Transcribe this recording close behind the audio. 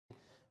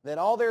that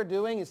all they're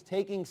doing is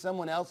taking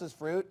someone else's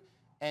fruit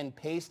and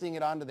pasting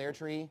it onto their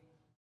tree?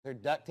 They're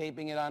duct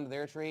taping it onto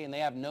their tree, and they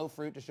have no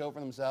fruit to show for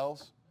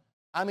themselves?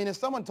 I mean, if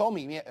someone told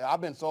me,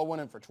 I've been soul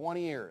winning for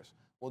 20 years,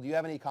 well, do you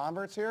have any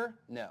converts here?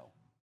 No.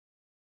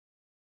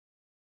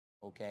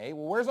 Okay,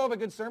 well, where's all the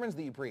good sermons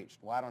that you preached?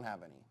 Well, I don't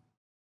have any.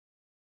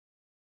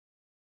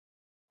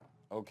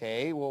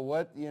 Okay, well,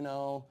 what,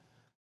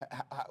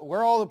 where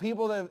are all the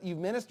people that you've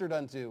ministered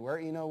unto?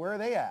 Where are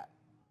they at?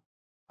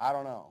 I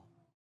don't know.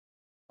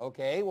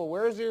 Okay, well,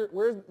 where's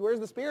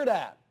the Spirit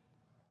at?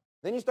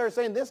 Then you start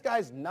saying, this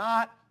guy's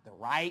not the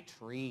right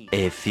tree.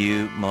 A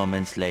few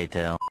moments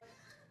later.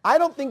 I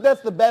don't think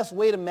that's the best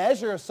way to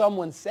measure if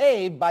someone's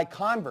saved, by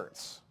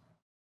converts.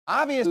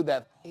 Obviously,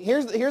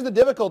 here's the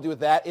difficulty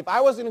with that. If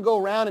I was going to go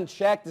around and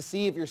check to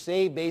see if you're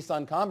saved based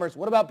on converts,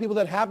 what about people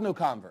that have no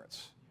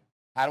converts?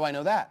 How do I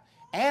know that?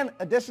 And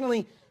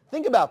additionally,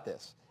 think about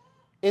this.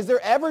 Is there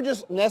ever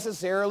just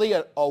necessarily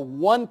a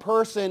one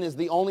person is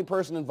the only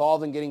person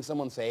involved in getting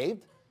someone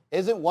saved?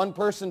 Isn't one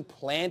person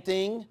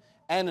planting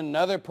and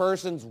another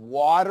person's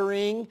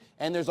watering,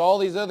 and there's all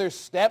these other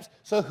steps?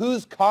 So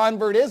whose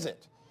convert is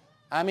it?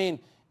 I mean,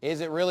 is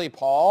it really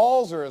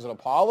Paul's, or is it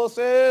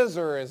Apollos',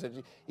 or is it,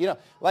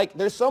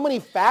 there's so many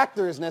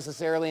factors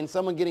necessarily in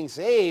someone getting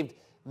saved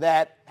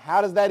that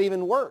how does that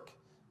even work?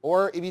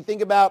 Or if you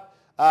think about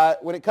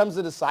when it comes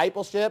to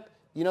discipleship,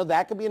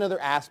 that could be another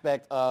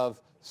aspect of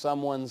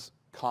someone's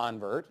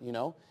convert,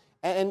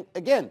 And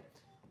again,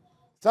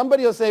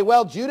 somebody will say,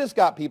 well, Judas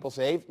got people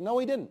saved. No,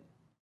 he didn't.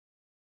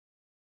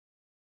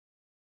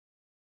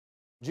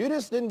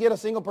 Judas didn't get a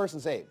single person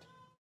saved.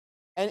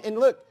 And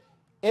look,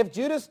 if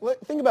Judas,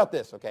 think about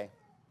this, okay?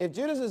 If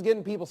Judas is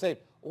getting people saved,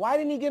 why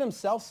didn't he get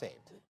himself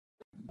saved?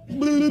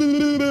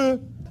 No!